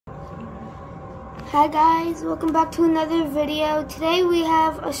Hi guys, welcome back to another video. Today we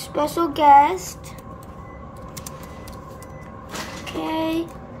have a special guest. Okay.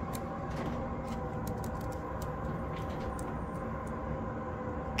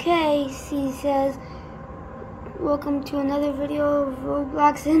 Okay, he says, welcome to another video of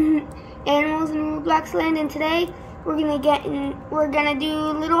Roblox and animals in Roblox land, and today we're gonna do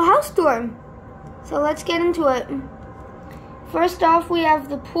a little house tour. So let's get into it. First off, we have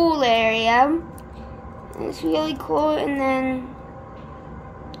the pool area. It's really cool, and then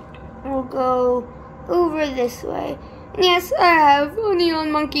we'll go over this way. And yes, I have a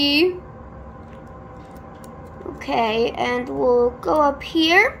neon monkey. Okay, and we'll go up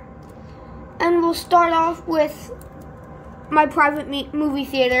here, and we'll start off with my private movie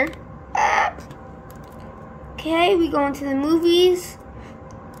theater. Okay, we go into the movies.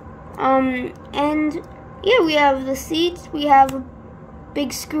 And yeah, we have the seats. We have a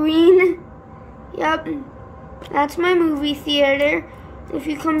big screen. Yep, that's my movie theater. If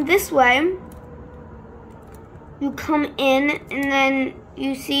you come this way, you come in and then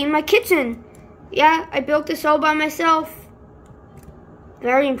you see my kitchen. Yeah, I built this all by myself.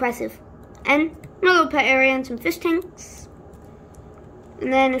 Very impressive. And my little pet area and some fish tanks.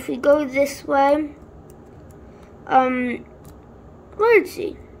 And then if we go this way, where is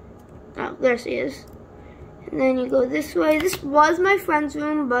she? Oh, there she is. And then you go this way. This was my friend's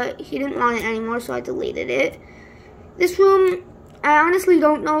room, but he didn't want it anymore, so I deleted it. This room, I honestly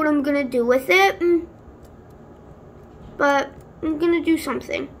don't know what I'm going to do with it. But I'm going to do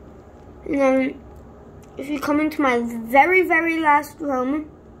something. And then, if you come into my very, very last room,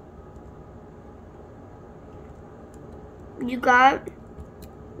 you got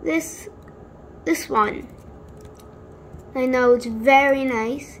this one. I know it's very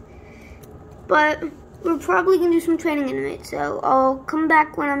nice, but we're probably gonna do some training in it, so I'll come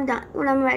back when I'm done, when I'm ready.